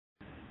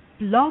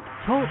Blog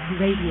Talk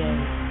Radio.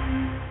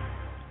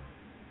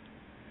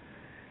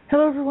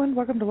 Hello, everyone.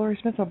 Welcome to Laurie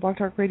Smith on Blog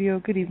Talk Radio.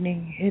 Good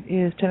evening. It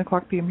is 10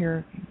 o'clock p.m.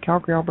 here in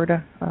Calgary,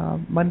 Alberta,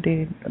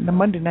 Monday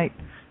night,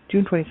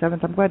 June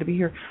 27th. I'm glad to be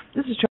here.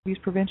 This is Child Abuse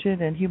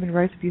Prevention and Human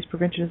Rights Abuse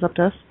Prevention is Up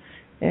to Us,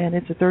 and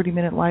it's a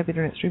 30-minute live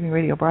internet streaming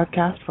radio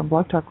broadcast from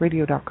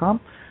blogtalkradio.com.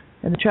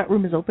 And the chat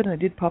room is open, and I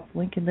did pop the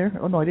link in there.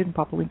 Oh, no, I didn't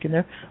pop a link in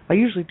there. I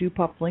usually do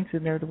pop links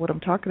in there to what I'm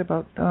talking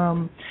about.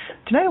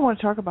 Tonight I want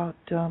to talk about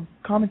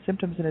common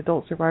symptoms in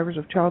adult survivors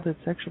of childhood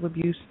sexual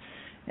abuse,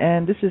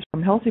 and this is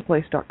from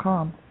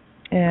healthyplace.com.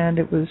 And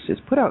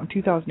it's put out in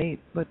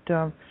 2008, but it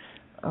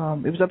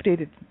was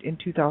updated in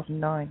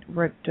 2009.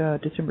 We're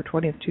at December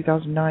 20th,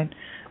 2009.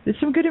 There's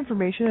some good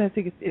information. I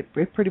think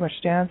it pretty much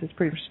stands. It's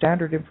pretty much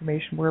standard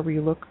information wherever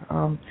you look,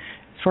 as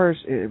far as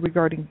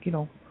regarding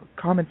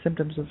common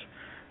symptoms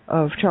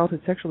of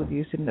childhood sexual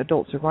abuse in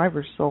adult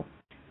survivors. So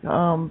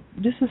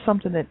this is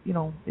something that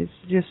is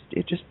just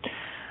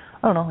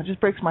I don't know, it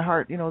just breaks my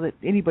heart, that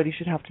anybody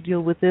should have to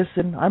deal with this.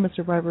 And I'm a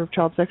survivor of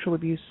child sexual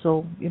abuse,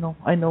 so,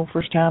 I know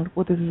firsthand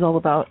what this is all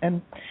about.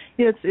 And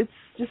it's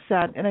just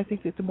sad. And I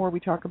think that the more we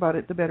talk about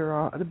it, the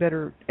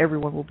better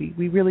everyone will be.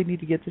 We really need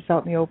to get this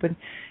out in the open.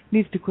 It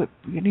needs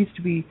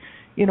to be,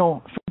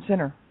 front and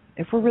center.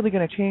 If we're really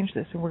going to change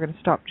this and we're going to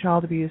stop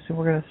child abuse and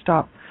we're going to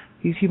stop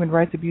these human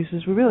rights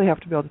abuses, we really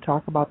have to be able to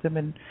talk about them.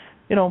 And,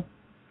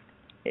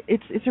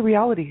 it's a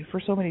reality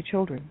for so many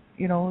children.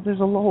 There's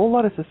a whole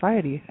lot of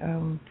society,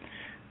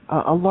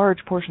 a large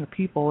portion of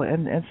people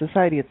and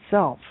society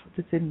itself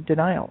that's in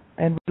denial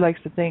and likes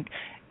to think,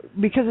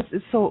 because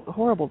it's so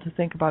horrible to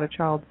think about a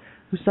child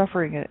who's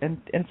suffering it, and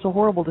it's so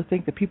horrible to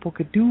think that people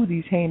could do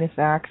these heinous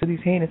acts or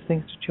these heinous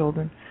things to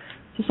children.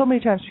 So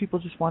many times people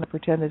just want to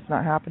pretend that it's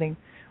not happening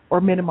or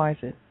minimize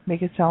it,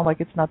 make it sound like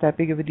it's not that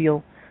big of a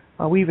deal.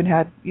 We even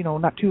had,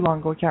 not too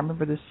long ago, I can't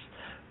remember this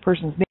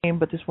person's name,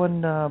 but this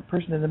one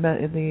person in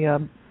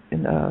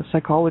the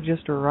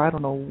psychologist, or I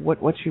don't know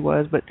what she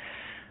was, but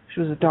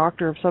she was a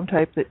doctor of some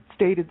type that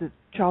stated that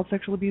child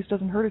sexual abuse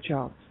doesn't hurt a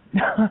child.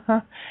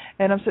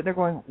 And I'm sitting there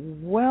going,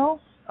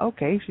 well,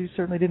 okay, she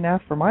certainly didn't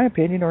ask for my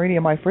opinion or any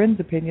of my friends'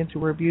 opinions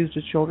who were abused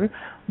as children,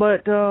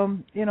 but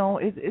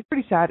it's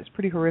pretty sad, it's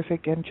pretty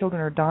horrific, and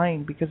children are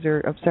dying because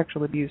they're of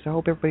sexual abuse. I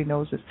hope everybody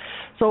knows this.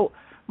 So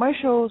my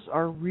shows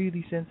are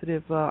really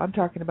sensitive. I'm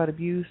talking about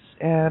abuse,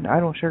 and I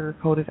don't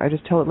sugarcoat it. I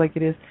just tell it like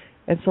it is.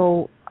 And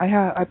so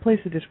I place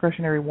a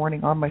discretionary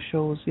warning on my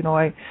shows.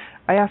 I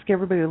ask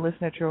everybody to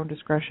listen at your own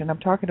discretion. I'm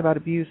talking about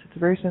abuse. It's a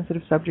very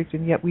sensitive subject,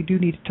 and yet we do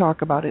need to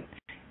talk about it.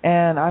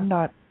 And I'm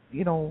not,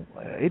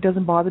 it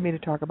doesn't bother me to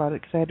talk about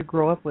it because I had to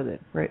grow up with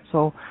it, right?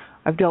 So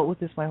I've dealt with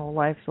this my whole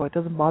life, so it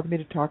doesn't bother me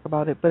to talk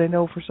about it. But I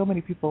know for so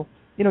many people,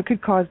 it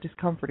could cause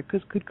discomfort. It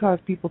could cause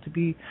people to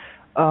be,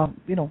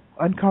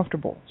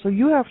 uncomfortable. So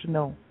you have to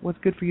know what's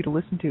good for you to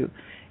listen to.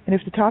 And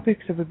if the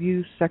topics of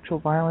abuse, sexual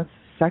violence,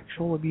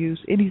 sexual abuse,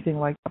 anything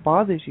like that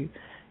bothers you,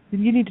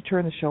 then you need to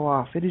turn the show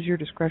off. It is your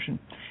discretion.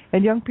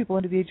 And young people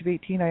under the age of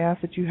 18, I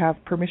ask that you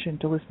have permission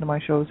to listen to my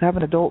shows. Have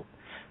an adult,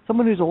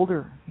 someone who's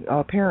older,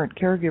 a parent,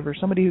 caregiver,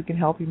 somebody who can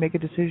help you make a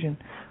decision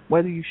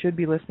whether you should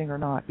be listening or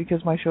not,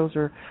 because my shows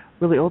are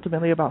really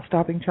ultimately about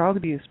stopping child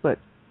abuse, but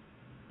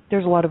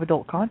there's a lot of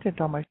adult content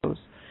on my shows.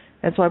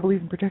 And so I believe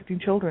in protecting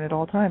children at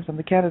all times. I'm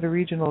the Canada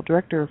Regional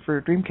Director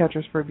for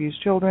Dreamcatchers for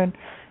Abused Children,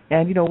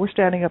 and, we're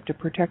standing up to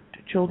protect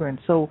children.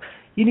 So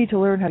you need to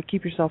learn how to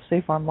keep yourself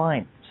safe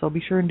online. So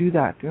be sure and do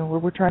that.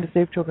 We're trying to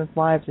save children's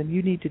lives, and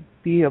you need to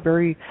be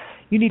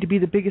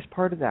the biggest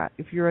part of that.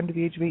 If you're under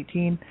the age of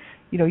 18,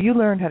 you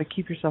learn how to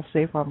keep yourself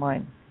safe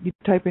online. You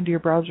type into your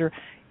browser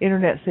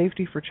Internet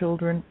Safety for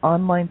Children,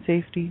 Online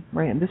Safety,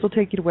 right? And this will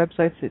take you to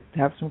websites that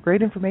have some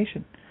great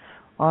information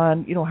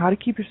on, how to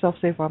keep yourself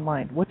safe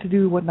online, what to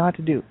do, what not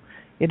to do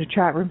in a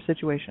chat room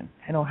situation,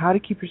 how to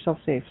keep yourself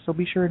safe. So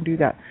be sure and do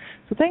that.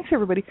 So thanks,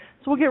 everybody.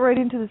 So we'll get right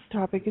into this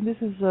topic, and this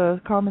is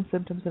common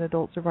symptoms in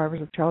adult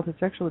survivors of childhood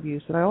sexual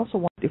abuse. And I also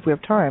want, if we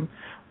have time,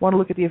 want to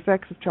look at the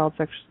effects of child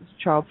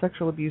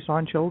sexual abuse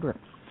on children.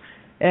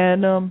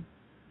 And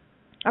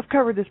I've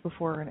covered this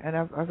before, and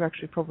I've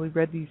actually probably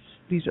read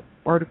these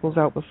articles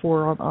out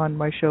before on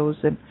my shows,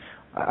 and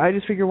I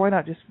just figure, why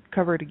not just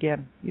cover it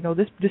again?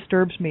 This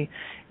disturbs me.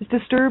 It's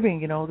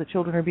disturbing, that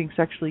children are being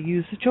sexually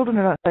used. Children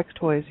are not sex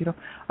toys.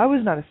 I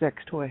was not a sex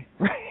toy,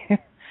 right?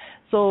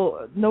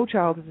 So no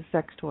child is a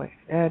sex toy,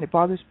 and it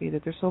bothers me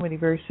that there's so many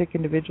very sick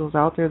individuals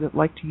out there that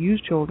like to use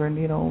children,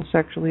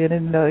 sexually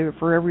and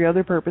for every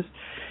other purpose.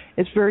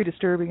 It's very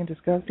disturbing and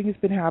disgusting. It's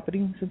been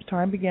happening since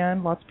time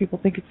began. Lots of people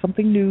think it's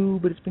something new,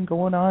 but it's been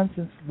going on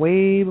since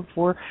way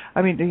before.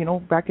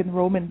 Back in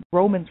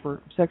Romans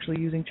were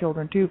sexually using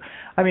children too.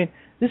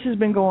 This has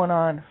been going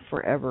on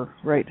forever,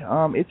 right?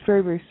 It's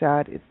very, very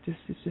sad. It's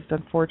just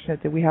unfortunate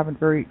that we haven't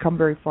come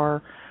very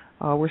far.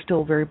 We're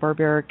still very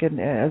barbaric, and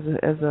as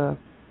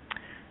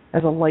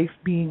a life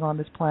being on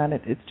this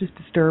planet, it's just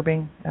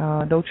disturbing.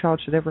 No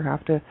child should ever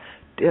have to.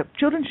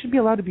 Children should be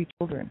allowed to be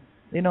children,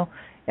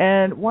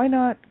 and why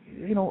not,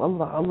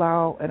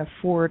 allow and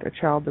afford a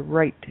child the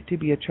right to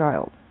be a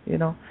child,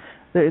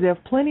 They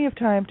have plenty of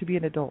time to be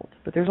an adult,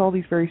 but there's all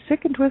these very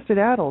sick and twisted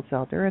adults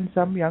out there, and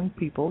some young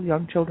people,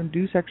 young children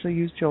do sexually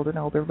use children.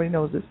 I hope everybody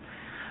knows this.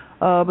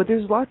 But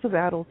there's lots of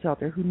adults out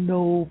there who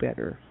know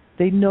better.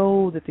 They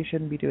know that they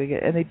shouldn't be doing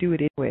it, and they do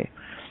it anyway,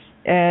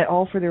 and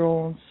all for their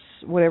own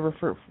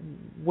for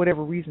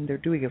whatever reason they're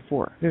doing it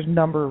for. There's a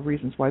number of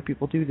reasons why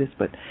people do this,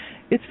 but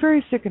it's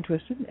very sick and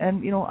twisted.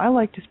 And I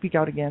like to speak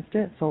out against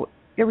it. So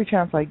every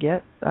chance I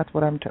get, that's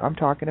what I'm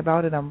talking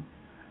about, and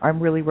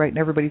I'm really right in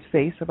everybody's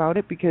face about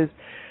it because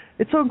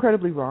it's so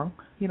incredibly wrong.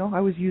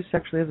 I was used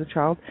sexually as a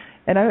child,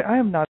 and I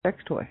am not a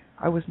sex toy.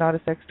 I was not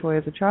a sex toy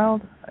as a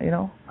child.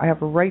 I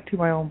have a right to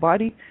my own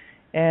body,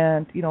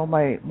 and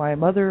my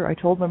mother. I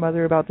told my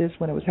mother about this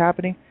when it was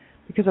happening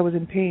because I was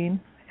in pain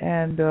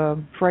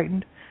and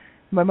frightened.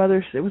 My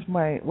mother, it was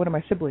one of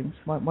my siblings,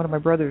 one of my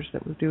brothers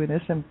that was doing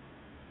this, and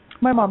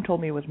my mom told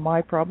me it was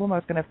my problem. I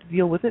was going to have to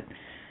deal with it,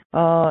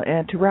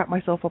 and to wrap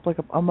myself up like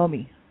a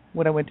mummy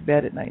when I went to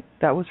bed at night.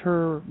 That was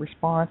her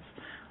response.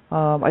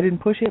 I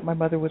didn't push it. My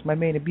mother was my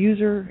main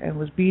abuser and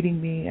was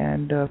beating me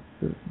and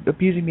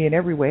abusing me in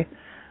every way,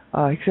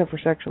 except for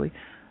sexually.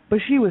 But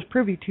she was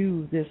privy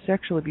to this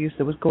sexual abuse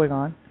that was going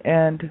on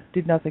and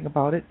did nothing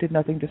about it, did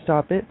nothing to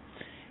stop it.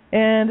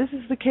 And this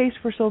is the case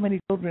for so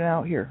many children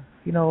out here.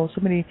 So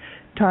many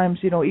times,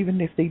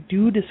 even if they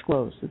do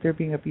disclose that they're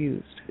being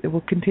abused, it will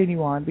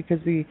continue on because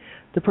the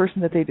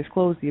person that they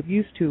disclose the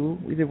abuse to,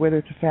 either whether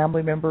it's a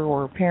family member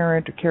or a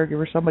parent or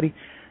caregiver, somebody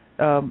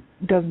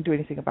doesn't do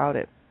anything about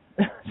it.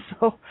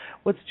 So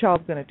what's the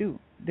child going to do?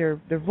 They're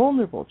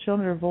vulnerable.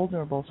 Children are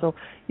vulnerable. So,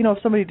 if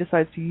somebody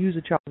decides to use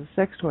a child as a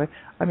sex toy,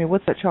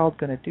 what's that child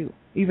going to do?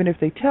 Even if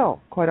they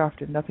tell, quite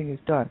often nothing is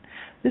done.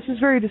 This is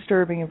very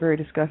disturbing and very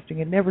disgusting.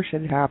 It never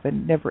should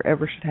happen, never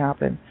ever should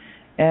happen.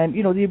 And,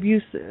 the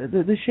abuse,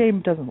 the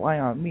shame doesn't lie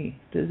on me.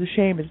 The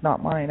shame is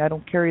not mine. I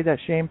don't carry that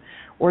shame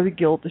or the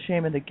guilt. The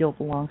shame and the guilt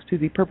belongs to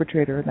the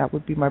perpetrator, and that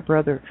would be my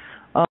brother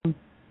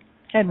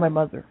and my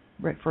mother,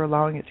 right, for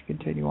allowing it to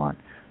continue on.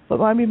 But,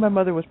 my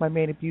mother was my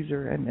main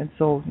abuser, and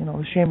so,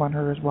 shame on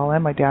her as well,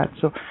 and my dad.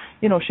 So,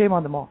 shame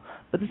on them all.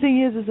 But the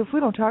thing is if we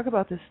don't talk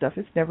about this stuff,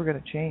 it's never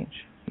going to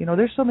change.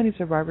 There's so many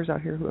survivors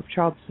out here who have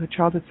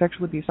childhood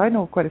sexual abuse. I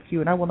know quite a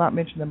few, and I will not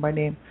mention them by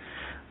name.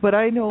 But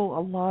I know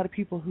a lot of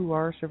people who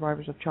are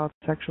survivors of child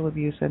sexual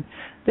abuse, and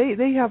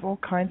they have all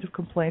kinds of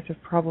complaints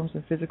of problems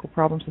and physical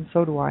problems, and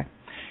so do I.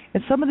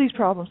 And some of these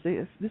problems,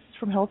 this is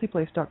from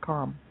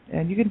healthyplace.com,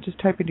 and you can just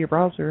type into your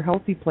browser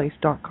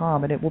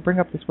healthyplace.com, and it will bring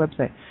up this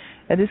website.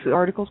 And this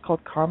article is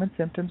called Common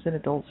Symptoms in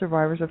Adult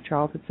Survivors of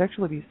Childhood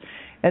Sexual Abuse.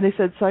 And they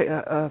said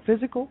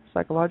physical,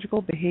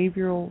 psychological,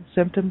 behavioral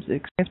symptoms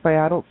experienced by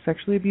adults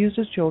sexually abused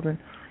as children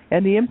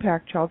and the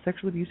impact child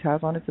sexual abuse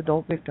has on its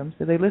adult victims.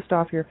 So they list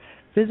off here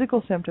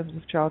physical symptoms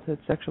of childhood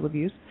sexual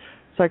abuse,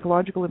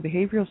 psychological and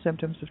behavioral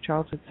symptoms of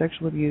childhood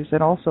sexual abuse,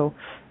 and also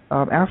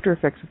after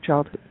effects of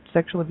childhood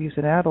sexual abuse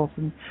in adults.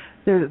 And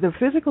the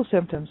physical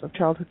symptoms of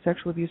childhood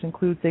sexual abuse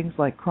include things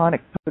like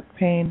chronic pelvic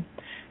pain,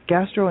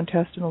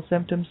 gastrointestinal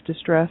symptoms,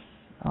 distress,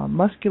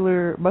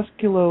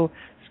 musculoskeletal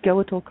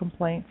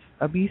complaints,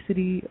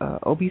 obesity,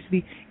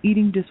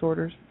 eating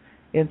disorders,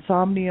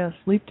 insomnia,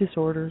 sleep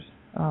disorders,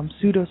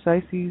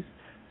 pseudocyesis,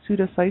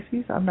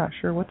 I'm not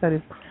sure what that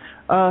is,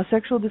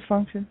 sexual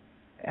dysfunction,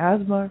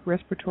 asthma,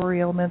 respiratory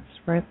ailments,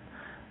 right,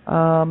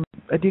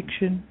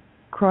 addiction,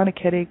 chronic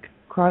headache,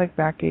 chronic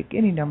backache,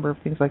 any number of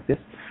things like this,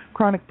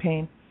 chronic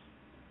pain.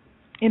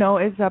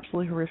 It's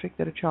absolutely horrific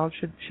that a child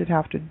should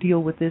have to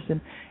deal with this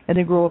and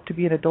then grow up to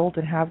be an adult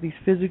and have these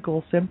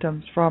physical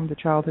symptoms from the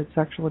childhood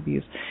sexual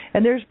abuse.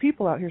 And there's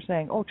people out here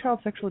saying, child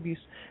sexual abuse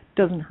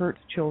doesn't hurt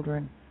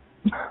children.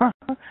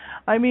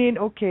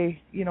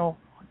 Okay,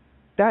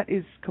 that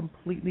is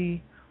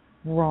completely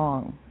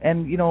wrong.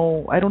 And,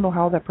 I don't know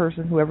how that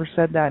person, whoever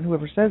said that and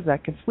whoever says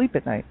that, can sleep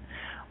at night.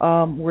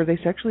 Were they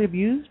sexually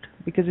abused?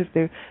 Because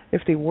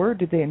if they were,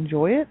 did they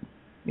enjoy it?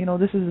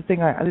 This is the thing.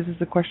 This is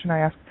the question I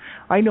ask.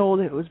 I know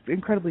that it was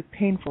incredibly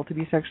painful to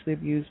be sexually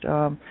abused.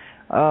 I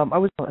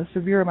was in a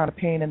severe amount of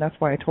pain, and that's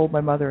why I told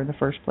my mother in the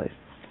first place.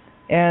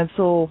 And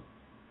so,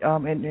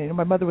 and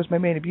my mother was my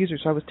main abuser,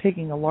 so I was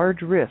taking a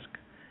large risk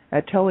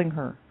at telling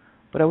her.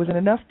 But I was in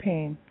enough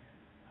pain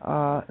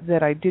that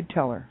I did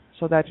tell her.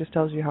 So that just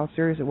tells you how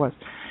serious it was.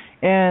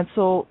 And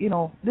so,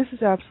 this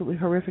is absolutely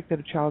horrific that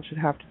a child should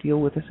have to deal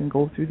with this and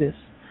go through this.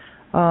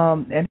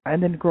 And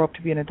then grow up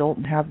to be an adult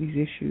and have these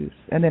issues,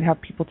 and then have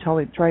people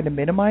trying to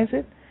minimize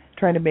it,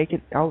 trying to make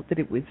it out that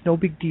it's no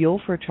big deal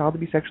for a child to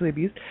be sexually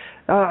abused.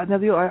 I've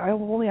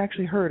only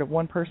actually heard of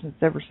one person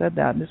that's ever said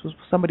that, and this was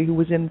somebody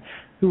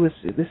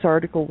this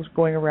article was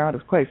going around. It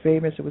was quite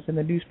famous. It was in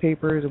the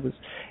newspapers.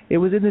 It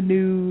was in the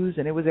news,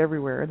 and it was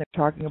everywhere. And they're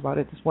talking about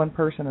it. This one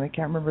person, and I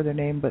can't remember their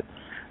name, but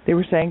they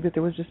were saying that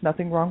there was just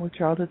nothing wrong with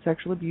childhood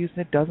sexual abuse,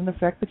 and it doesn't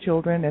affect the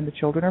children, and the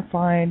children are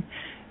fine.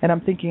 And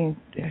I'm thinking,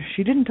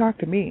 she didn't talk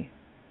to me.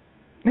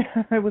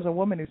 It was a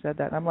woman who said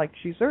that. And I'm like,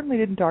 she certainly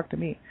didn't talk to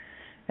me.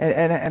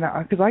 And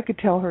because I could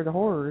tell her the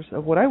horrors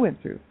of what I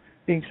went through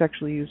being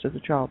sexually used as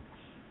a child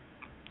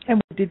and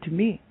what it did to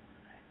me,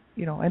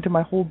 and to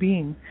my whole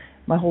being,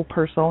 my whole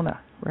persona.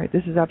 right?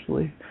 This is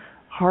absolutely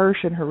harsh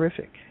and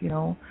horrific,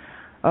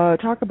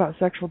 talk about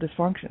sexual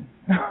dysfunction.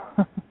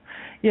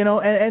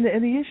 And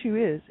the issue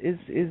is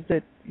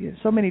that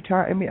so many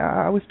times. I mean,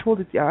 I was told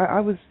that I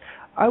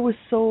was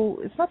so.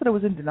 It's not that I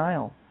was in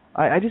denial.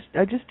 I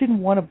just didn't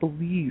want to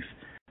believe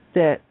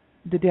that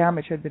the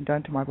damage had been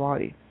done to my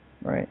body,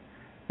 right?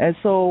 And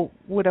so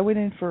when I went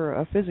in for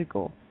a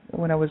physical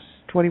when I was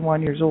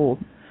 21 years old,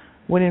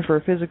 went in for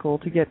a physical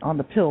to get on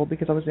the pill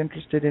because I was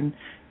interested in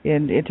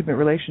intimate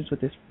relations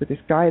with this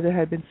guy that I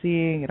had been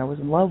seeing, and I was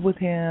in love with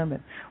him,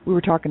 and we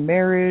were talking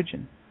marriage,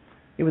 and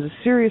it was a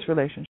serious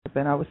relationship.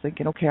 And I was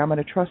thinking, okay, I'm going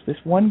to trust this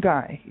one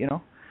guy,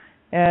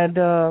 and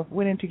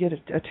went in to get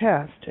a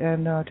test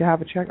and to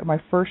have my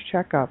first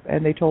checkup,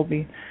 and they told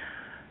me,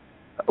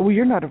 well,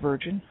 you're not a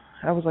virgin.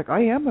 I was like,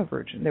 I am a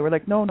virgin. They were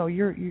like, no,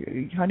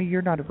 honey,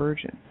 you're not a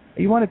virgin.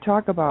 You want to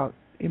talk about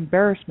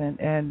embarrassment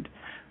and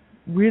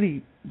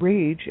really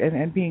rage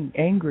and being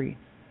angry,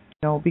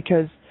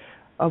 because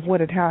of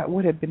what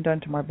had been done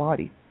to my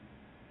body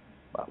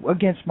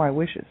against my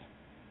wishes,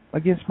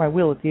 against my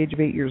will at the age of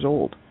 8 years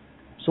old.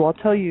 So I'll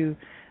tell you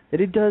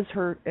that it does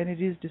hurt and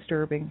it is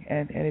disturbing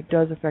and it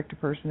does affect a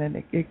person,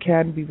 and it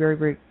can be very,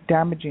 very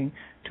damaging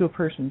to a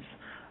person's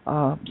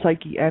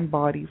psyche and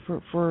body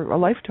for a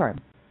lifetime.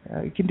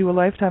 It can do a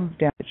lifetime of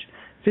damage.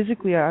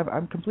 Physically,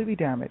 I'm completely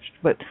damaged,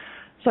 but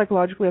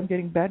psychologically, I'm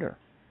getting better,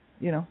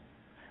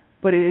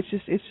 But it's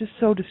just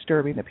so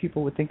disturbing that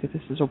people would think that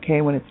this is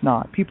okay when it's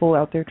not. People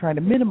out there trying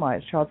to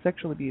minimize child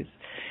sexual abuse.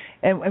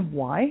 And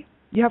why?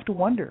 You have to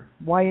wonder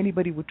why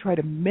anybody would try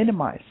to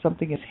minimize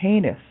something as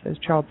heinous as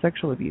child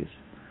sexual abuse.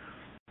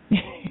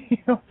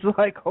 It's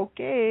like,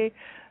 okay,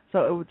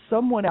 so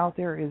someone out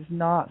there is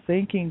not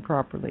thinking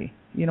properly.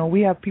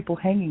 We have people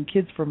hanging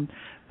kids from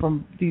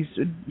these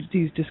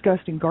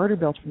disgusting garter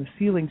belts from the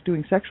ceilings,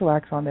 doing sexual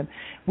acts on them.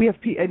 We have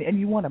and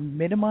you want to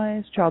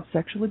minimize child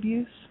sexual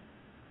abuse?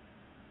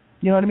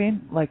 You know what I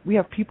mean? Like, we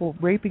have people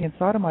raping and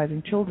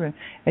sodomizing children,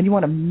 and you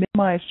want to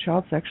minimize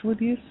child sexual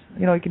abuse?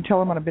 You can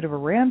tell I'm on a bit of a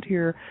rant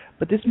here,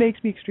 but this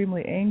makes me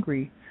extremely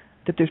angry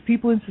that there's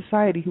people in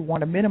society who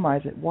want to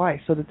minimize it.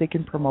 Why? So that they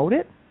can promote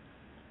it?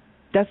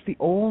 That's the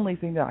only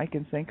thing that I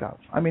can think of.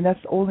 I mean,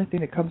 that's the only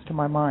thing that comes to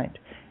my mind,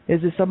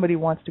 is that somebody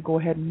wants to go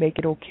ahead and make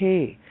it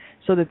okay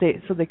so that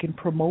they can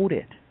promote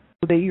it.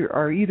 So they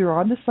are either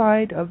on the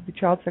side of the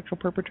child sexual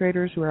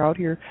perpetrators who are out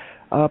here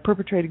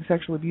perpetrating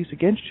sexual abuse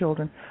against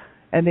children,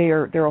 and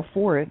they're all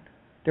for it.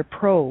 They're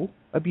pro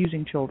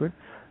abusing children,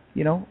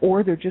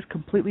 or they're just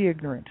completely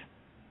ignorant.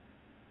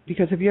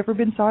 Because have you ever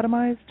been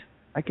sodomized?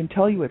 I can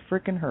tell you it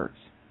frickin' hurts.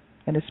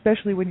 And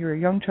especially when you're a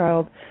young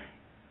child,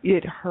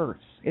 it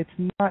hurts. It's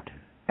not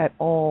at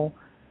all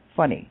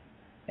funny.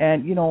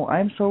 And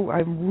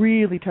I'm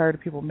really tired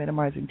of people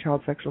minimizing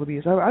child sexual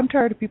abuse. I'm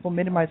tired of people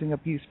minimizing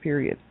abuse,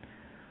 period.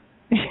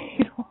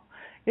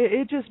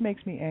 It just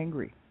makes me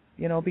angry,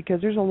 because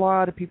there's a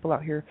lot of people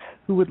out here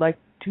who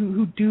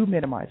do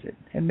minimize it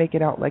and make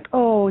it out like,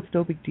 oh, it's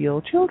no big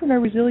deal. Children are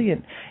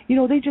resilient.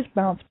 They just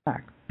bounce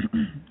back.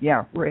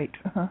 Yeah, right.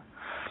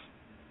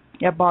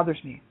 Yeah, it bothers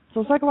me.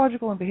 So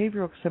psychological and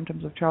behavioral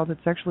symptoms of childhood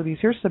sexual abuse.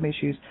 Here's some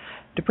issues: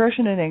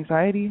 depression and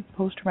anxiety,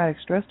 post-traumatic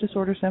stress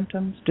disorder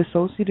symptoms,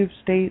 dissociative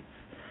states,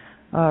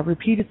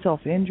 repeated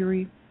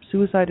self-injury,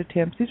 suicide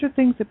attempts. These are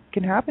things that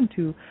can happen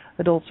to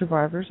adult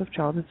survivors of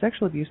childhood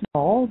sexual abuse.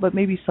 Not all, but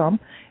maybe some.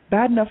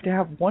 Bad enough to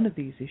have one of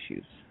these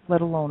issues,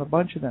 let alone a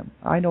bunch of them.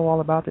 I know all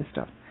about this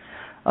stuff.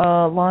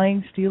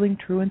 Lying, stealing,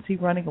 truancy,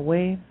 running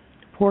away,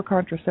 poor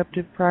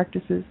contraceptive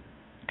practices,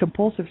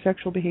 compulsive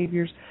sexual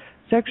behaviors,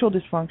 sexual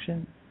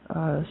dysfunction,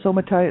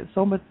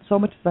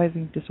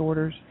 somatizing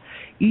disorders,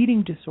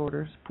 eating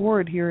disorders, poor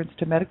adherence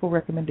to medical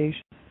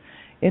recommendations,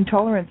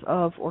 intolerance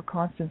of or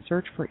constant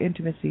search for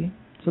intimacy,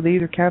 so they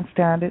either can't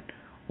stand it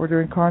or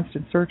they're in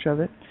constant search of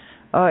it,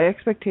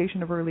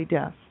 expectation of early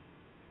death.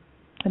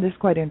 And this is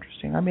quite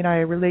interesting. I mean, I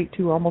relate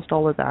to almost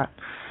all of that.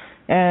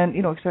 And,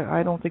 except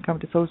I don't think I'm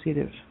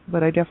dissociative,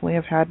 but I definitely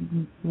have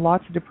had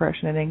lots of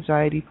depression and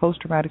anxiety,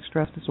 post-traumatic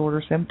stress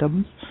disorder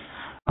symptoms,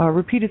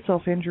 repeated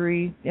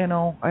self-injury.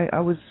 I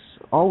was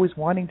always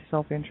wanting to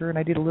self-injure, and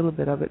I did a little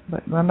bit of it,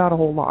 but not a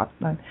whole lot.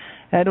 And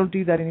I don't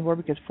do that anymore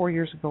because 4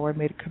 years ago I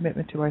made a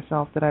commitment to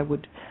myself that I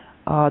would,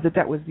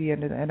 that was the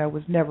end, and I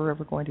was never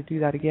ever going to do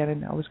that again.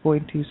 And I was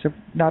going to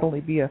not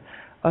only be a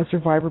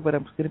survivor, but I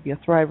was going to be a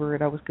thriver,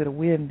 and I was going to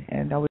win,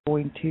 and I was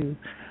going to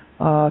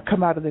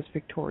come out of this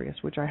victorious,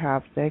 which I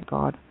have, thank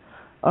God.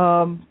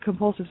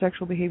 Compulsive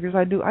sexual behaviors.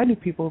 I knew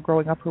people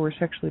growing up who were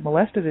sexually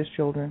molested as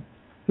children,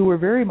 who were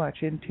very much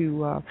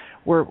into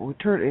were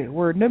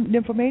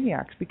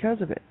nymphomaniacs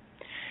because of it.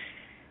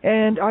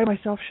 And I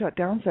myself shut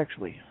down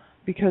sexually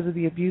because of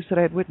the abuse that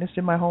I had witnessed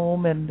in my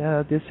home and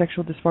the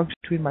sexual dysfunction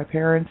between my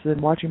parents,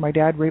 and watching my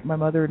dad rape my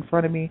mother in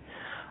front of me.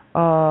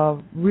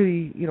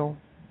 Really,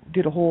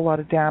 did a whole lot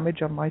of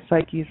damage on my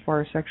psyche as far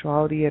as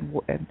sexuality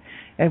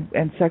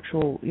and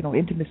sexual,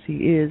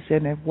 intimacy is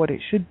and what it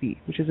should be,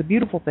 which is a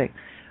beautiful thing.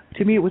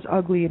 To me, it was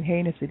ugly and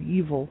heinous and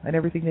evil and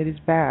everything that is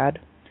bad.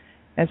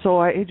 And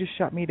so it just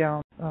shut me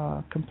down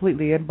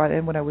completely. And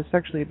when I was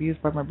sexually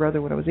abused by my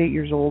brother when I was 8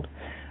 years old,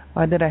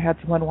 and then I had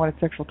some unwanted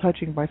sexual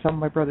touching by some of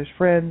my brother's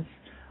friends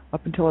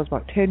up until I was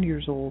about 10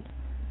 years old,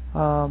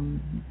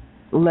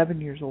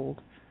 11 years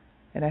old.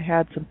 And I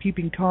had some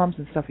peeping toms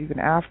and stuff even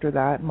after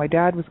that. And my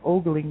dad was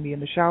ogling me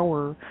in the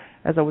shower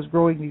as I was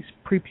growing these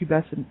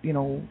prepubescent,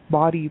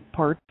 body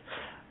parts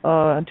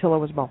until I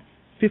was about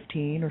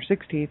 15 or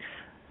 16.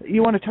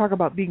 You want to talk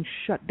about being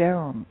shut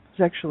down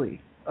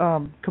sexually,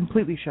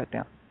 completely shut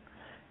down.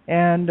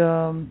 And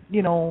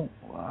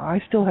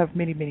I still have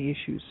many, many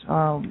issues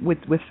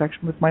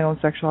with my own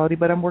sexuality,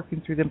 but I'm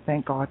working through them,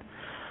 thank God.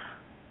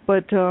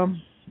 But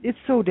it's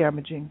so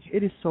damaging.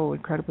 It is so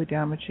incredibly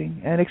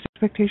damaging. And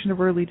expectation of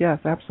early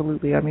death,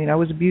 absolutely. I mean, I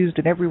was abused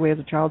in every way as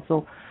a child,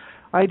 so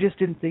I just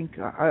didn't think,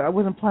 I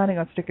wasn't planning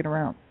on sticking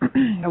around.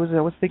 I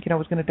was thinking I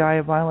was going to die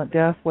a violent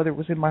death, whether it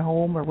was in my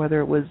home or whether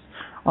it was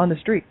on the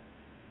street,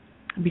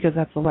 because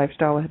that's the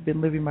lifestyle I had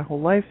been living my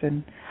whole life,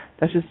 and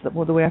that's just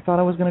the way I thought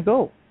I was going to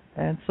go.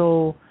 And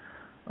so,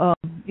 I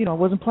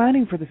wasn't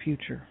planning for the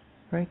future.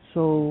 Right,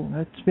 so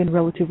it's been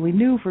relatively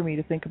new for me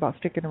to think about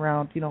sticking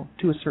around,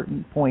 to a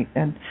certain point,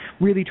 and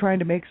really trying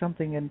to make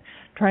something and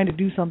trying to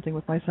do something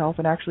with myself,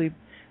 and actually,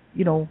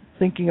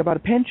 thinking about a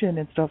pension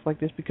and stuff like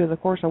this, because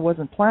of course I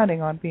wasn't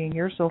planning on being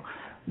here. So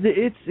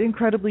it's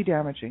incredibly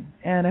damaging,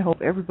 and I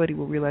hope everybody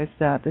will realize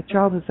that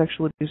childhood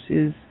sexual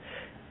abuse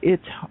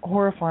it's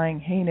horrifying,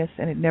 heinous,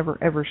 and it never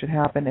ever should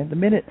happen. And the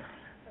minute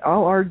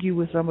I'll argue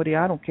with somebody,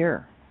 I don't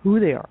care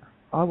who they are,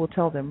 I will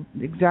tell them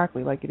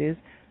exactly like it is.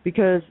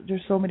 Because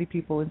there's so many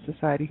people in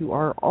society who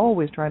are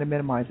always trying to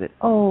minimize it.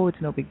 Oh, it's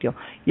no big deal.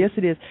 Yes,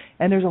 it is.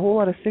 And there's a whole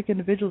lot of sick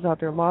individuals out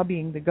there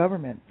lobbying the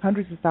government,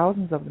 hundreds of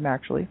thousands of them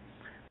actually,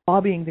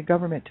 lobbying the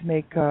government to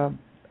make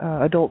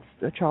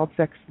child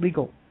sex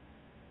legal.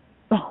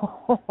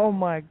 Oh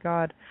my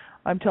God.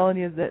 I'm telling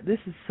you that this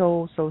is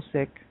so, so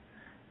sick.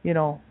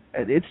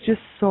 It's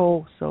just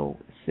so, so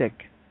sick.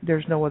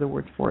 There's no other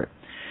word for it.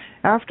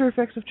 After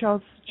effects of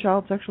child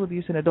sexual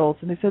abuse in adults,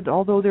 and they said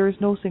although there is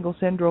no single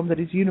syndrome that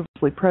is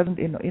universally present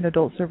in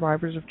adult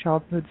survivors of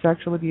childhood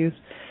sexual abuse,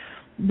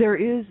 there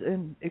is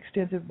an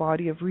extensive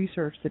body of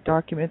research that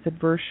documents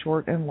adverse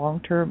short and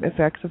long-term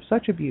effects of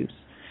such abuse.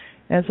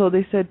 And so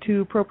they said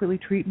to appropriately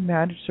treat and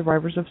manage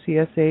survivors of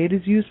CSA, it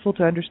is useful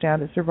to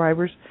understand that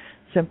survivors'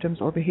 symptoms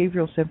or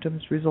behavioral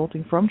symptoms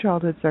resulting from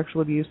childhood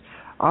sexual abuse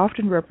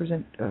often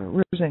represent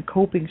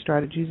coping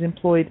strategies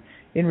employed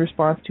in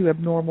response to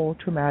abnormal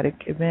traumatic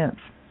events.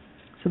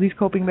 So these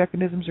coping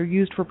mechanisms are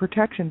used for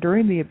protection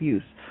during the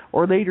abuse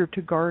or later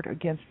to guard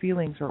against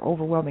feelings or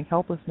overwhelming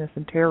helplessness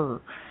and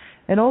terror.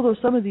 And although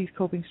some of these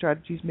coping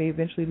strategies may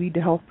eventually lead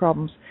to health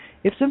problems,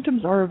 if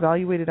symptoms are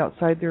evaluated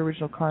outside their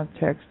original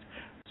context,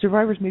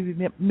 survivors may be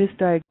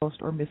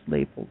misdiagnosed or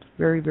mislabeled.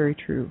 Very, very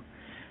true.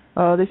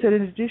 They said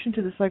in addition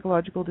to the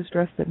psychological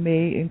distress that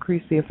may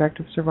increase the effect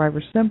of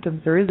survivor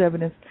symptoms, there is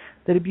evidence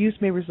that abuse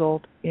may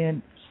result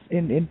in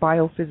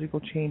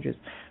biophysical changes.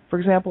 For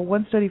example,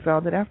 one study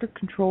found that after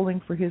controlling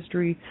for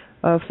history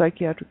of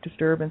psychiatric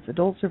disturbance,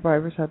 adult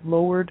survivors had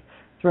lowered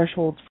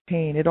thresholds for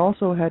pain. It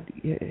also has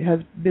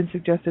been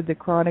suggested that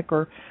chronic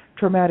or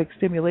traumatic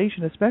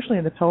stimulation, especially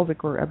in the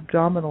pelvic or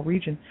abdominal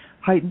region,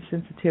 heightens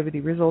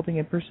sensitivity, resulting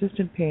in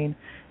persistent pain,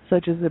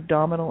 such as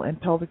abdominal and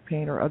pelvic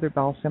pain or other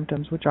bowel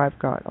symptoms, which I've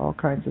got all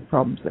kinds of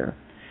problems there.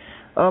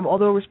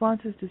 Although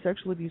responses to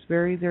sexual abuse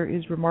vary, there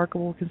is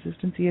remarkable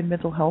consistency in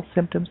mental health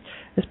symptoms,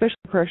 especially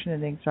depression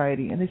and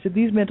anxiety. And they said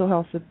these mental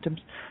health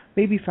symptoms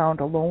may be found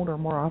alone or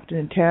more often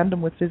in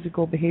tandem with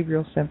physical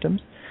behavioral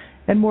symptoms,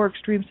 and more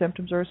extreme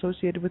symptoms are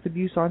associated with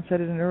abuse onset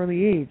at an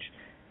early age,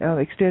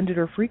 extended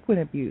or frequent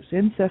abuse,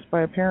 incest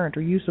by a parent,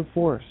 or use of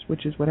force,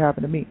 which is what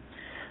happened to me.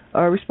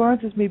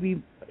 Responses may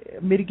be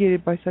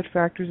mitigated by such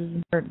factors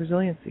as inherent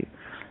resiliency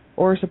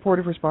or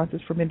supportive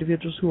responses from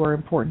individuals who are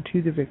important to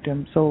the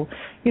victim. So,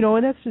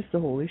 and that's just the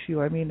whole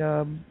issue. I mean,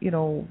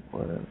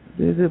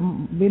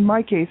 in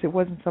my case, it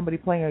wasn't somebody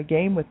playing a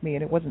game with me,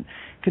 and it wasn't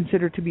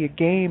considered to be a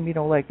game,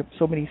 like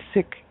so many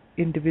sick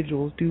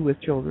individuals do with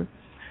children.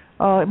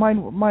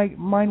 Mine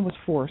was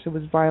force. It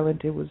was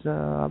violent. It was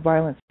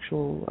violent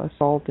sexual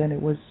assault, and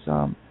it was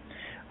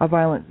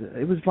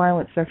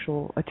violent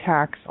sexual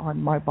attacks on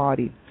my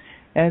body.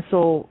 And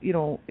so,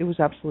 it was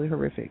absolutely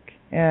horrific.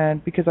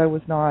 And because I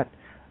was not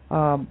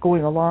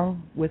going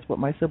along with what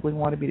my sibling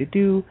wanted me to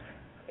do,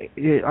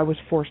 I was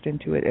forced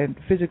into it, and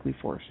physically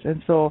forced.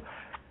 And so,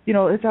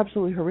 it's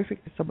absolutely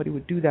horrific that somebody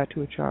would do that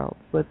to a child,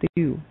 but they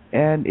do,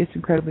 and it's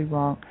incredibly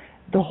wrong.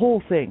 The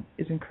whole thing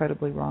is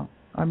incredibly wrong.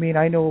 I mean,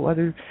 I know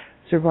other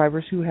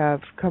survivors who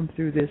have come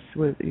through this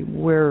where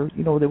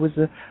there was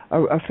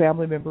a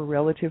family member,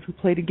 relative who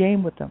played a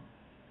game with them.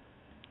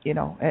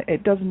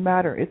 It doesn't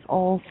matter. It's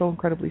all so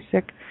incredibly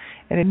sick,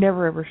 and it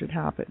never ever should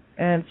happen.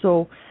 And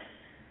so,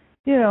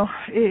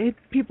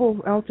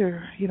 people out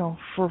there,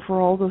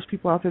 for all those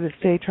people out there that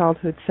say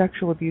childhood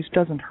sexual abuse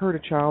doesn't hurt a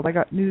child, I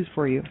got news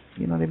for you.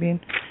 You know what I mean?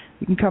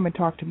 You can come and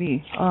talk to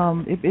me.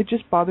 It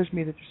just bothers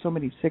me that there's so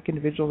many sick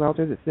individuals out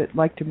there that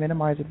like to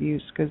minimize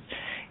abuse, because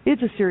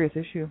it's a serious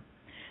issue.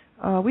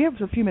 We have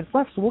a few minutes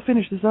left, so we'll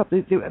finish this up.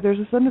 There's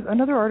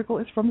another article.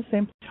 It's from the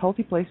same place,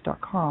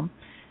 healthyplace.com,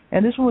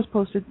 and this one was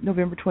posted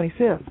November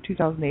 25th,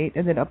 2008,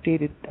 and then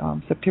updated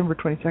September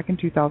 22nd,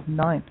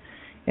 2009.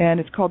 And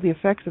it's called The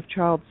Effects of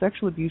Child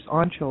Sexual Abuse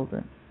on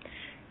Children.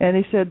 And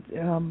they said,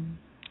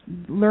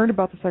 learn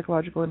about the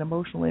psychological and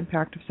emotional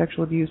impact of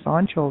sexual abuse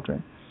on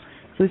children.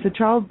 So they said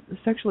child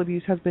sexual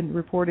abuse has been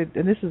reported,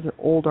 and this is an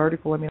old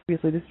article. I mean,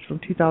 obviously this is from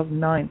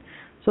 2009.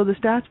 So the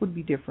stats would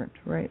be different,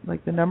 right?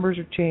 Like the numbers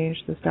are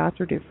changed, the stats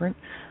are different,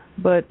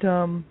 but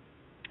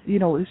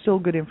it's still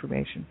good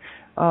information.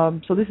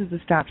 So this is the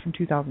stats from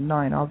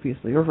 2009,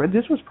 obviously, or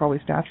this was probably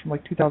stats from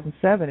like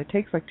 2007. It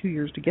takes like 2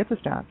 years to get the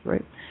stats,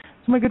 right?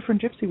 So my good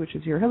friend Gypsy Witch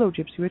is here. Hello,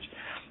 Gypsy Witch.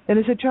 And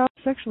it said child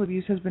sexual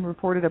abuse has been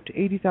reported up to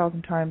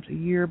 80,000 times a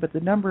year, but the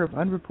number of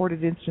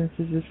unreported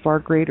instances is far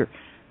greater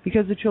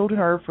because the children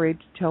are afraid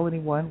to tell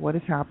anyone what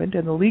has happened,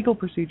 and the legal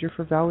procedure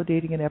for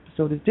validating an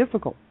episode is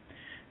difficult.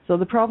 So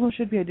the problem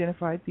should be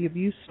identified, the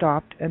abuse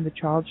stopped, and the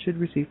child should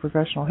receive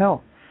professional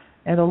help.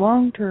 And the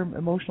long-term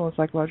emotional and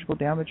psychological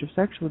damage of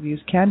sexual abuse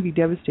can be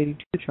devastating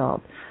to the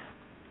child.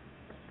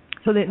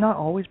 So that not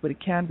always, but it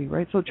can be,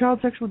 right? So child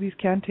sexual abuse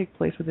can take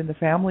place within the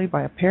family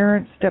by a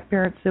parent,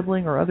 step-parent,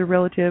 sibling, or other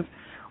relative,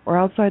 or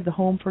outside the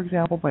home, for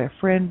example, by a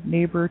friend,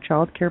 neighbor,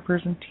 child care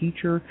person,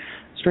 teacher,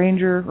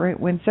 stranger, right?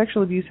 When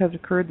sexual abuse has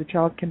occurred, the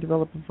child can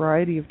develop a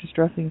variety of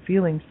distressing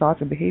feelings,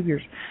 thoughts, and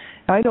behaviors.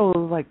 I know,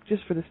 like,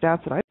 just for the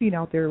stats that I've seen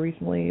out there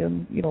recently,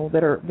 and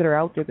that are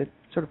out there, that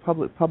sort of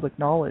public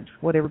knowledge,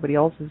 what everybody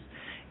else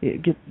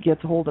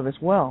gets a hold of as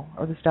well,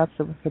 or the stats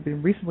that have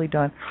been recently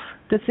done,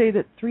 that say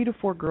that 3 to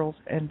 4 girls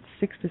and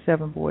 6 to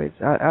 7 boys,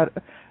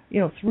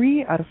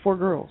 3 out of 4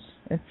 girls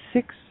and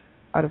 6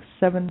 out of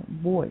 7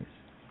 boys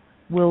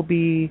will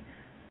be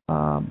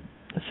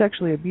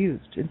sexually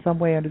abused in some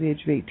way under the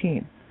age of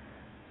 18.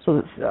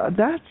 So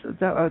that's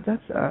 1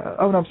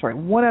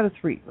 out of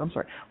 3.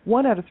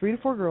 1 out of 3 to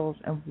 4 girls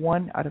and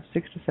 1 out of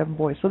 6 to 7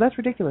 boys. So that's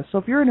ridiculous. So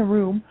if you're in a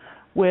room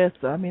with,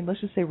 let's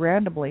just say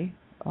randomly,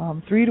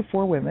 3 to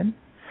 4 women,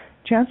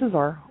 chances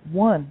are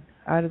 1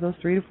 out of those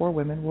 3 to 4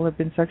 women will have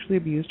been sexually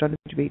abused under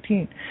the age of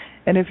 18.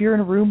 And if you're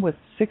in a room with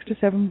 6 to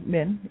 7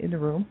 men in the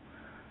room,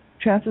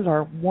 chances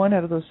are 1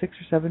 out of those 6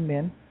 or 7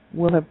 men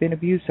will have been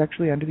abused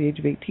sexually under the age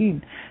of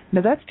 18.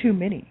 Now that's too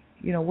many.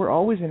 We're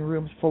always in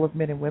rooms full of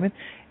men and women,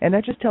 and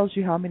that just tells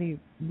you how many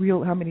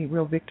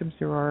real victims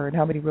there are and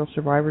how many real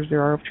survivors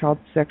there are of child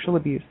sexual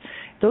abuse.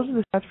 Those are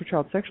the stats for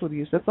child sexual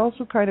abuse. That's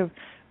also kind of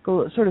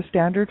sort of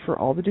standard for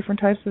all the different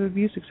types of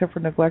abuse, except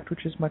for neglect,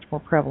 which is much more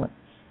prevalent.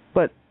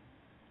 But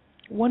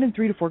 1 in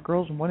 3 to 4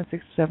 girls and 1 in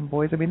 6 to 7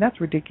 boys, that's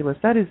ridiculous.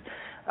 That is,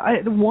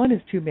 1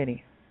 is too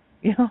many,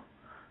 So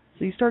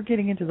you start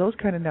getting into those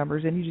kind of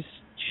numbers, and you just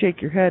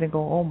shake your head and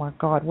go, oh my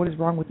God, what is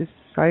wrong with this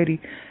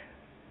society?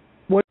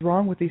 What is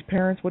wrong with these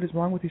parents? What is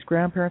wrong with these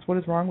grandparents? What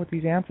is wrong with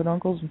these aunts and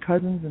uncles and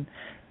cousins and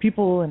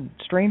people and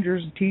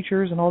strangers and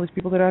teachers and all these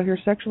people that are out here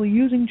sexually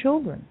using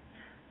children?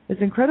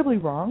 It's incredibly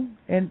wrong,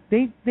 and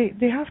they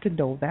have to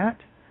know that.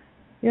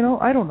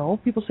 I don't know.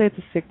 People say it's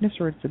a sickness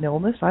or it's an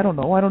illness. I don't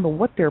know. I don't know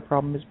what their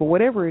problem is, but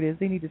whatever it is,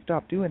 they need to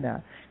stop doing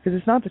that, because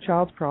it's not the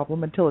child's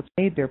problem until it's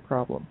made their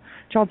problem.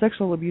 Child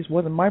sexual abuse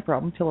wasn't my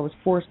problem until it was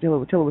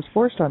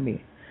forced on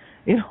me.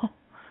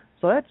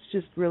 So that's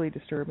just really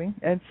disturbing.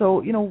 And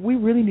so, we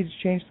really need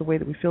to change the way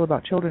that we feel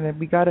about children,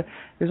 and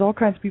there's all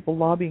kinds of people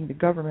lobbying the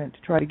government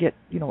to try to get,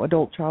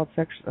 adult child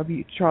sex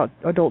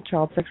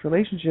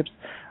relationships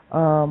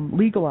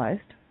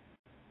legalized.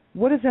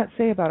 What does that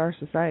say about our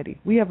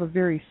society? We have a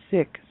very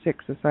sick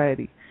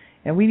society,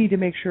 and we need to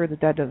make sure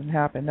that doesn't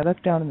happen. Now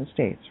that's down in the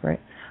States, right?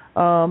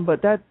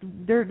 But that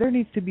there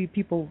needs to be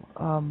people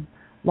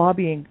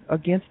lobbying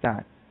against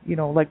that.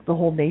 Like the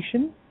whole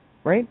nation,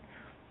 right?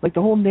 Like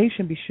the whole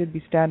nation should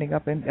be standing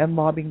up and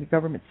lobbying the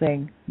government,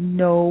 saying,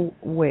 no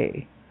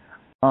way.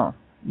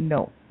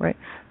 No, right?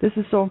 This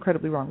is so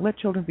incredibly wrong. Let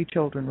children be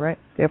children, right?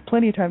 They have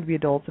plenty of time to be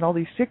adults, and all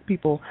these sick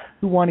people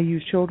who want to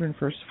use children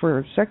for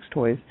sex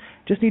toys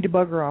just need to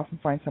bugger off and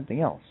find something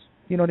else.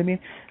 You know what I mean?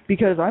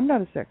 Because I'm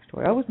not a sex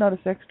toy. I was not a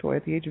sex toy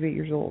at the age of 8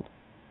 years old.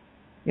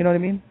 You know what I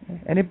mean?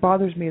 And it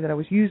bothers me that I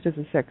was used as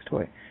a sex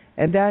toy.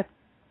 And that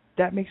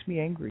makes me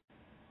angry.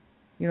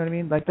 You know what I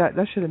mean? Like that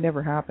should have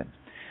never happened.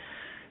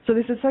 So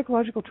they said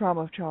psychological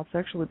trauma of child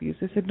sexual abuse.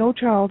 They said no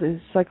child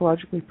is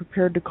psychologically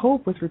prepared to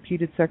cope with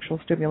repeated sexual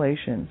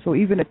stimulation. So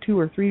even a 2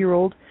 or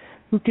 3-year-old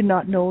who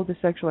cannot know the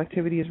sexual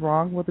activity is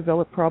wrong will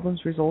develop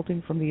problems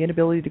resulting from the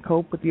inability to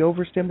cope with the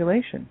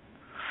overstimulation.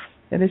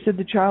 And they said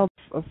the child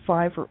of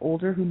 5 or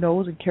older who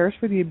knows and cares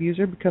for the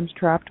abuser becomes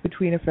trapped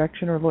between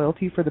affection or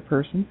loyalty for the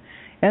person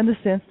and the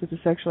sense that the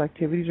sexual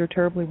activities are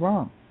terribly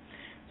wrong.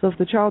 So if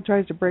the child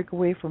tries to break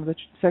away from the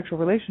sexual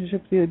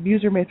relationship, the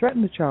abuser may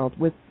threaten the child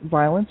with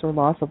violence or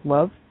loss of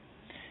love.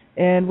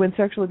 And when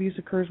sexual abuse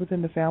occurs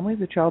within the family,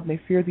 the child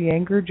may fear the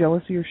anger,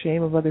 jealousy, or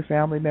shame of other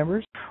family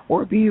members,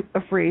 or be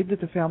afraid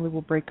that the family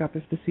will break up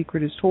if the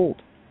secret is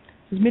told.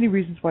 There's many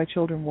reasons why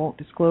children won't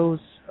disclose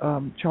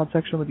child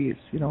sexual abuse,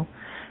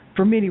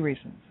 for many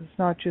reasons. It's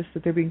not just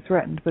that they're being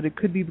threatened, but it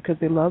could be because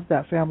they love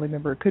that family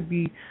member. It could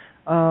be,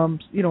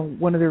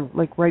 one of their,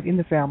 like, right in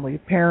the family, a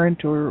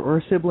parent or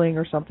a sibling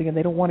or something, and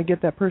they don't want to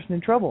get that person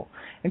in trouble.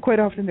 And quite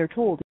often they're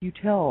told, if you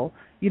tell,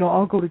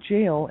 I'll go to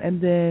jail,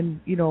 and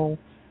then,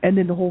 and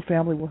then the whole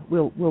family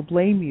will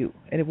blame you,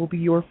 and it will be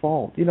your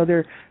fault.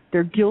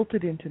 They're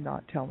guilted into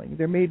not telling.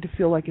 They're made to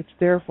feel like it's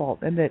their fault,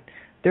 and that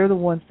they're the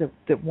ones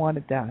that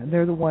wanted that, and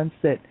they're the ones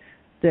that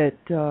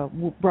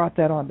brought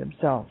that on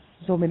themselves.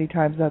 So many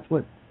times that's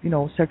what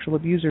sexual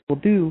abusers will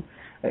do.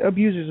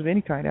 Abusers of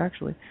any kind,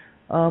 actually,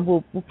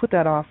 will put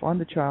that off on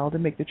the child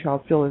and make the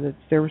child feel that it's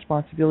their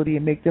responsibility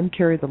and make them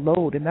carry the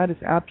load, and that is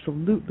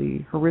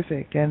absolutely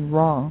horrific and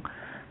wrong,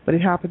 but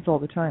it happens all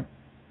the time.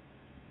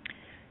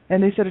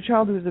 And they said a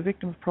child who is a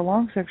victim of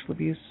prolonged sexual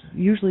abuse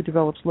usually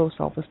develops low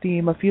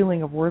self-esteem, a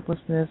feeling of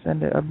worthlessness,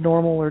 and an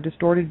abnormal or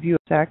distorted view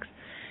of sex,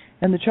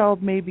 and the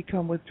child may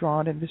become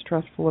withdrawn and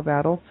distrustful of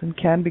adults and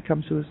can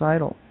become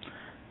suicidal.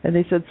 And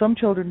they said some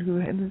children who,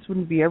 and this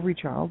wouldn't be every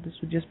child, this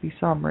would just be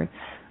some, right?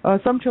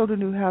 Some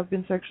children who have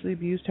been sexually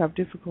abused have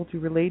difficulty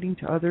relating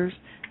to others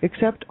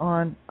except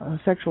on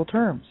sexual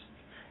terms.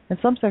 And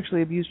some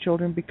sexually abused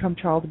children become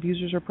child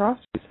abusers or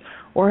prostitutes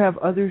or have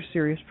other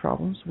serious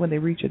problems when they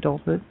reach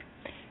adulthood.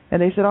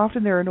 And they said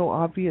often there are no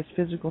obvious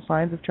physical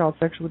signs of child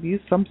sexual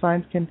abuse. Some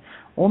signs can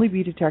only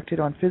be detected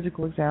on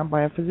physical exam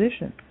by a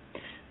physician.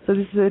 So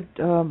they said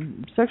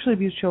sexually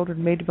abused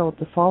children may develop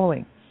the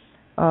following.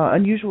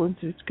 Unusual,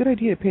 it's a good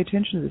idea to pay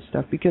attention to this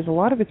stuff because a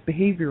lot of it's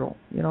behavioral.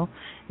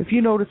 If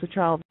you notice a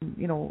child's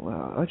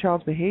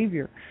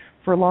behavior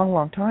for a long,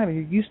 long time, and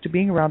you're used to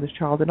being around this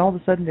child, and all of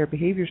a sudden their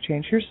behaviors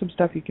change, here's some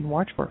stuff you can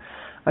watch for.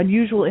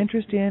 Unusual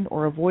interest in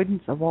or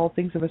avoidance of all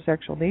things of a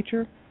sexual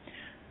nature,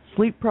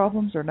 sleep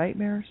problems or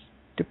nightmares,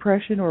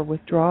 depression or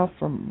withdrawal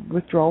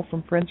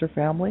from friends or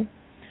family,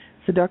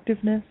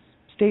 seductiveness,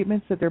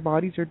 statements that their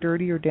bodies are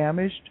dirty or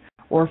damaged,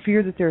 or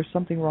fear that there is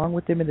something wrong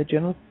with them in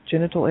the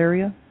genital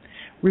area,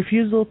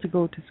 refusal to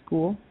go to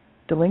school,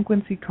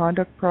 delinquency,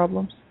 conduct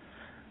problems,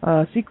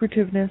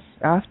 secretiveness,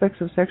 aspects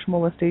of sexual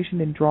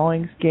molestation in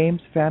drawings,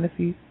 games,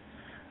 fantasies,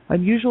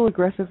 unusual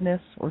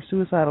aggressiveness or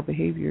suicidal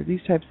behavior.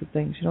 These types of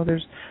things.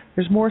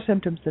 There's more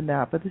symptoms than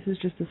that, but this is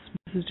just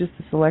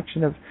a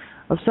selection of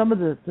some of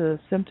the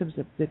symptoms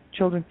that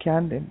children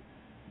can, and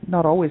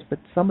not always, but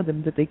some of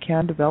them that they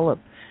can develop,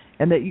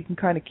 and that you can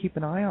kind of keep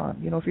an eye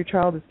on. If your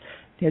child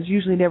has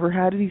usually never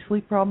had any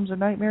sleep problems or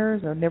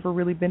nightmares, or never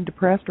really been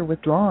depressed or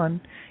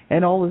withdrawn,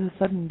 and all of a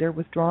sudden they're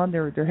withdrawn,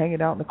 they're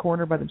hanging out in the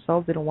corner by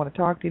themselves, they don't want to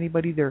talk to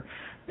anybody, they're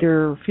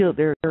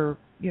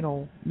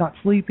not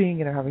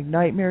sleeping and are having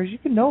nightmares, you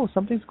can know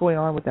something's going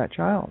on with that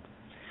child.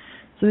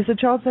 So they said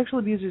child sexual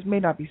abusers may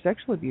not be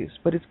sexual abuse,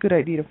 but it's a good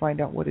idea to find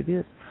out what it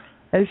is.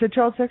 And they said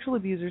child sexual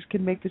abusers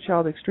can make the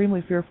child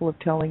extremely fearful of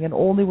telling, and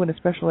only when a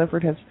special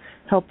effort has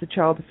helped the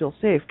child to feel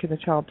safe can the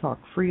child talk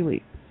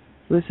freely.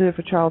 So they said if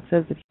a child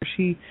says that he or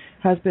she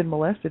has been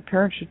molested,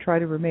 parents should try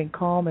to remain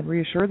calm and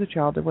reassure the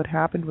child that what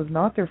happened was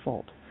not their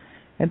fault.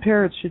 And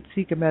parents should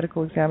seek a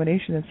medical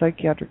examination and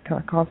psychiatric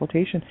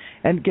consultation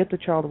and get the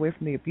child away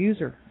from the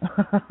abuser.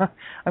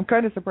 I'm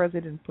kind of surprised they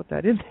didn't put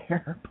that in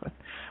there.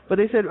 But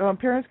they said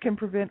parents can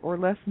prevent or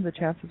lessen the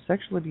chance of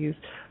sexual abuse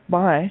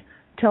by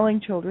telling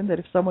children that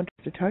if someone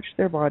tries to touch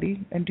their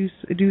body and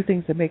do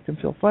things that make them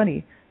feel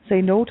funny,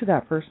 say no to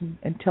that person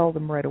and tell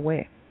them right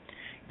away.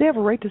 They have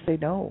a right to say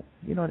no,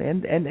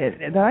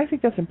 and I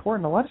think that's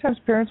important. A lot of times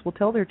parents will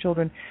tell their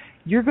children,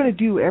 you're going to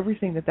do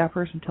everything that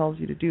person tells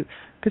you to do,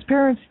 because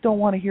parents don't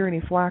want to hear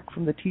any flack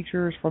from the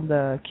teachers, from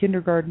the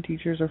kindergarten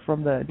teachers, or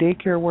from the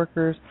daycare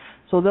workers,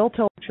 so they'll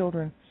tell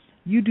children,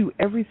 you do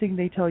everything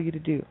they tell you to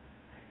do,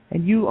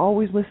 and you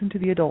always listen to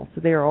the adults,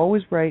 so they are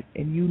always right,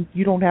 and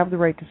you don't have the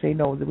right to say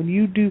no.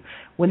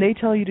 When they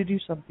tell you to do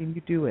something,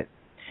 you do it.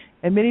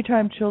 And many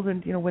times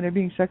children, when they're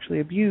being sexually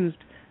abused,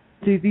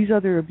 these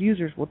other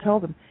abusers will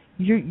tell them,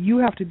 you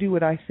have to do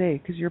what I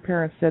say because your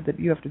parents said that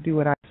you have to do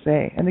what I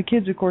say. And the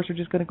kids, of course, are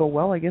just going to go,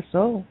 well, I guess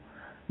so.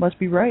 Must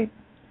be right.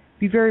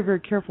 Be very, very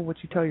careful what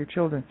you tell your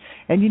children.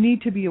 And you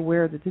need to be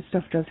aware that this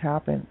stuff does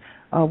happen.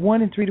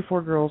 1 in 3 to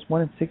 4 girls,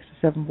 1 in 6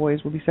 to 7 boys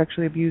will be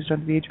sexually abused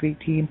under the age of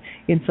 18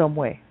 in some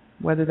way.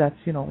 Whether that's,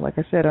 like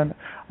I said,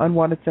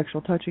 unwanted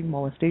sexual touching,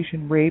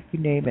 molestation, rape, you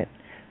name it,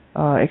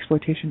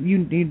 exploitation, you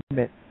name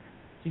it.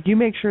 You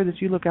make sure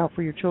that you look out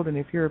for your children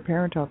if you're a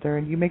parent out there,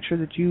 and you make sure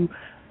that you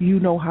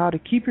know how to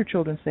keep your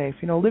children safe.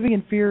 Living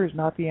in fear is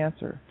not the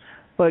answer,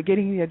 but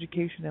getting the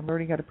education and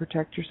learning how to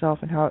protect yourself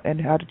and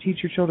how to teach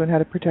your children how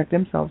to protect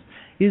themselves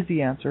is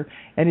the answer.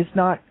 And it's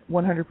not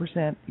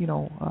 100%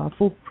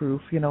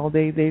 foolproof.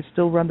 They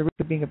still run the risk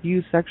of being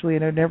abused sexually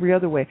and in every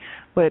other way,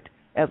 but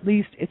at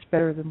least it's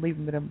better than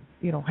leaving them,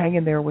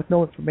 hanging there with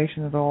no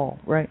information at all,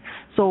 right?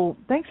 So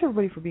thanks,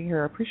 everybody, for being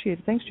here. I appreciate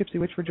it. Thanks, Gypsy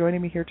Witch, for joining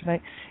me here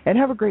tonight. And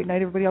have a great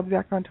night, everybody. I'll be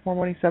back on tomorrow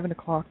morning, 7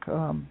 o'clock,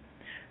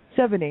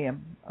 7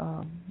 a.m.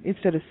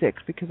 Instead of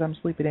 6, because I'm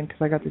sleeping in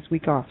because I got this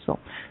week off. So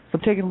I'm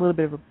taking a little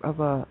bit of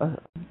a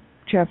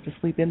chance to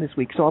sleep in this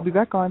week. So I'll be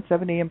back on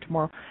 7 a.m.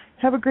 tomorrow.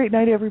 Have a great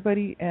night,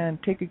 everybody,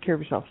 and take good care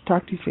of yourselves.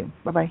 Talk to you soon.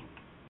 Bye-bye.